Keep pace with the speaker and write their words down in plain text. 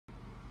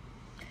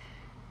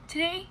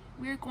Today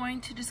we're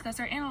going to discuss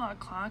our analog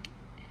clock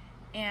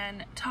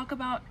and talk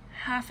about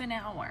half an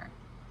hour.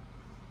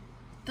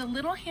 The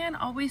little hand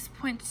always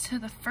points to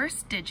the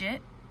first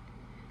digit,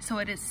 so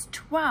it is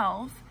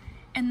 12,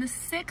 and the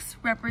 6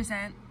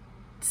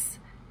 represents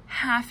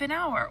half an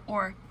hour,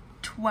 or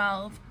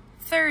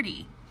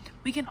 12:30.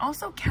 We can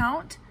also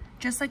count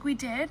just like we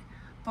did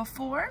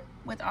before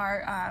with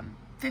our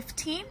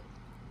 15.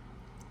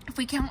 If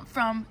we count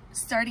from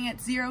starting at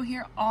 0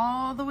 here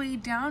all the way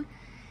down,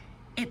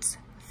 it's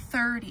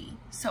 30.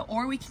 So,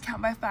 or we can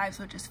count by 5,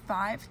 so just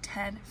 5,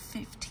 10,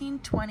 15,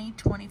 20,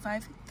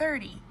 25,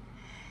 30.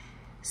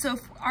 So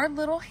if our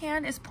little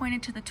hand is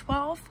pointed to the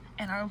 12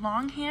 and our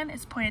long hand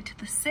is pointed to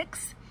the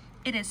 6,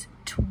 it is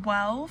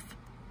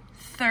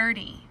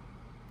 12:30.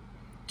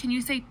 Can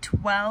you say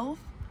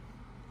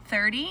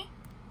 12:30?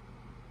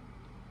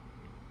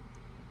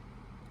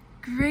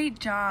 Great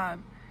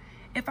job.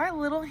 If our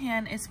little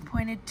hand is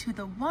pointed to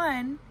the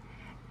 1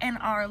 and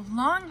our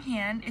long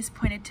hand is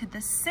pointed to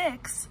the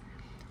 6,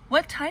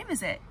 what time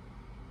is it?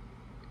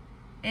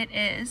 It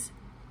is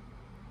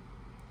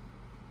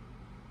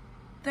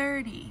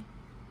 30.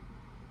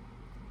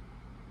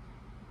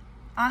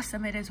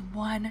 Awesome, it is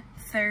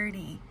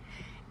 1:30.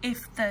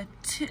 If the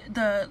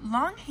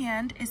long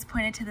hand is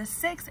pointed to the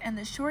 6 and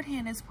the short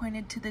hand is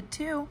pointed to the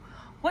 2,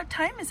 what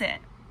time is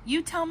it?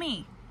 You tell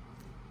me.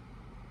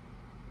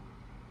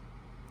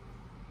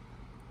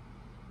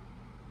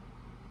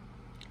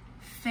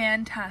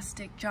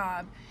 Fantastic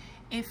job.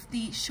 If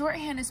the short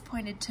hand is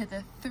pointed to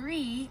the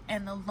 3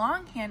 and the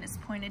long hand is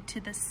pointed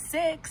to the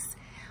 6,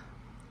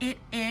 it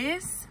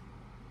is,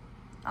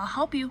 I'll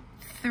help you,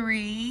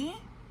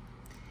 3.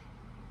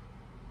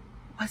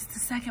 What's the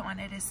second one?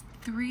 It is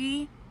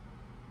 3.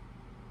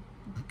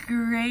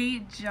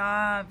 Great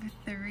job.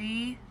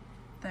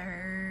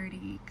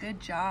 3:30.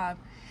 Good job.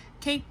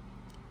 Okay,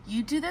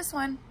 you do this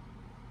one.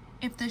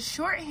 If the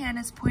short hand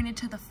is pointed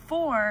to the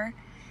 4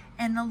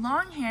 and the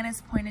long hand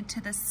is pointed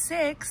to the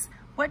 6,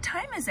 what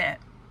time is it?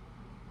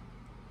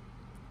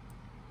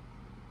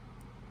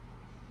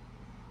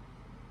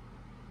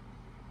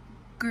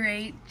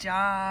 Great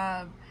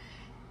job.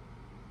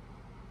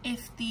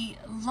 If the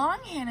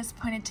long hand is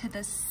pointed to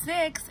the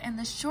 6 and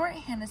the short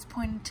hand is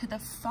pointed to the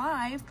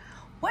 5,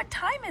 what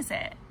time is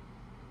it?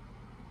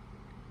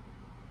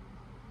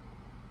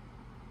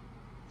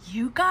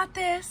 You got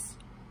this.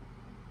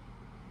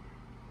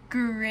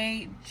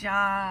 Great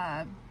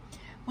job.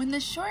 When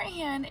the short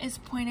hand is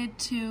pointed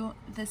to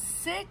the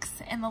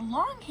 6 and the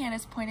long hand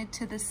is pointed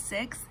to the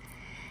 6,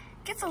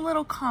 it gets a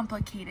little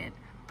complicated.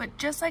 But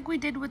just like we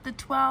did with the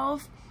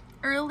 12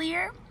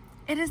 earlier,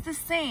 it is the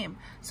same.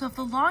 So if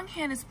the long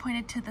hand is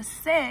pointed to the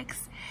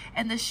 6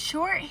 and the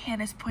short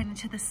hand is pointed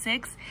to the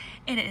 6,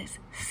 it is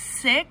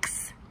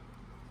 6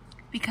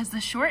 because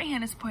the short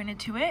hand is pointed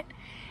to it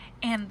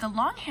and the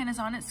long hand is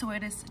on it. So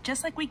it is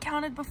just like we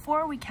counted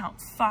before. We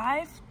count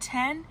 5,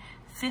 10,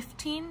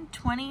 15,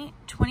 20,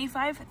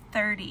 25,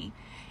 30.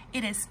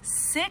 It is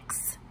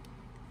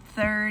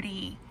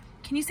 6:30.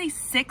 Can you say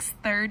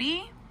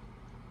 6:30?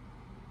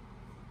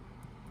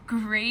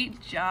 Great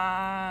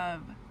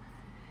job.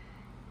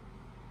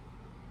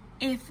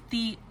 If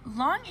the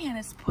long hand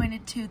is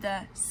pointed to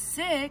the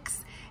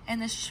 6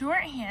 and the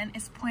short hand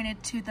is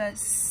pointed to the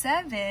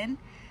 7,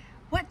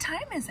 what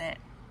time is it?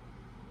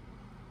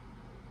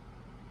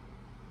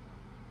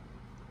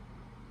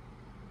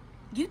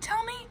 You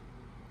tell me.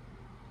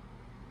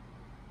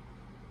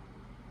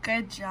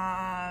 Good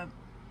job.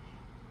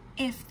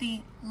 If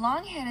the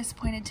long hand is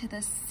pointed to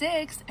the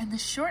 6 and the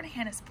short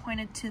hand is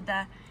pointed to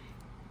the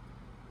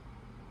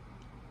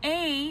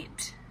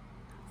 8,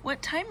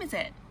 what time is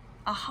it?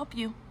 I'll help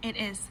you. It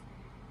is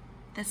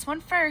this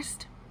one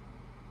first.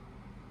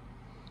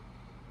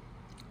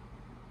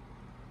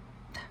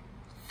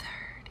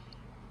 30.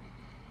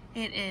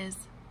 It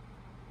is.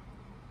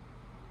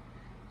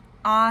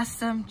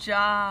 Awesome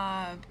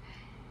job.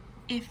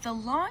 If the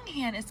long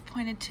hand is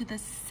pointed to the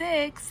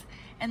 6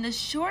 and the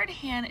short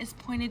hand is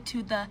pointed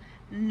to the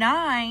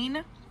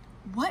 9,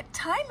 what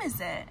time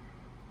is it?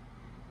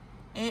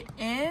 It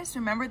is,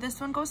 remember this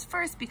one goes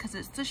first because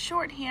it's the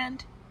short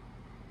hand.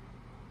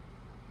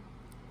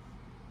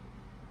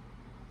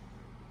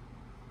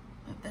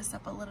 Move this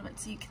up a little bit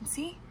so you can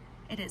see.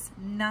 It is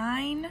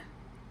 9.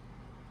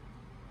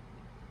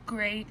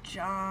 Great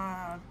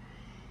job.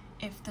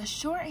 If the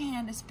short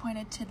hand is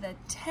pointed to the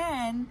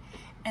 10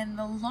 and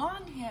the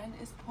long hand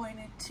is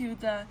pointed to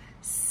the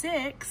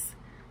 6,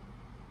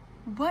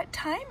 what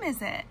time is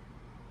it?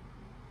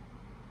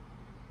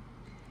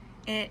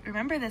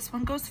 Remember this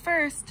one goes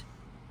first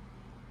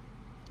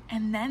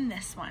and then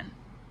this one.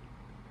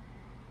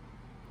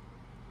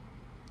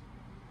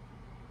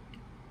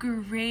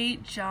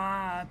 Great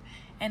job.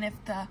 And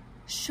if the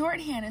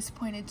short hand is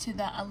pointed to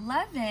the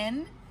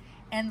 11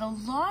 and the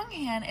long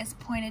hand is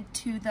pointed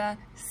to the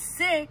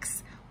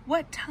 6,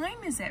 what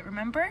time is it?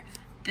 Remember,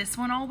 this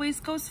one always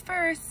goes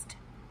first.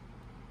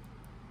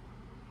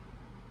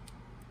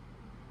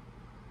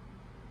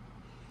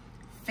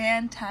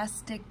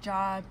 Fantastic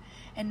job.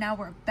 And now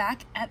we're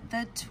back at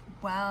the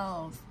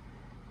 12.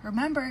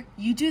 Remember,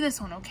 you do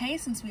this one, okay?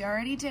 Since we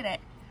already did it.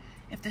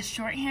 If the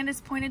short hand is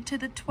pointed to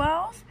the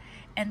 12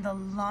 and the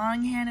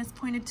long hand is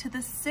pointed to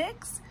the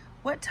 6,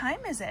 what time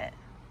is it?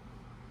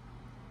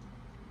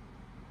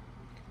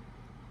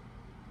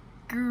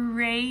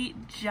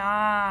 Great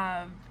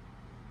job.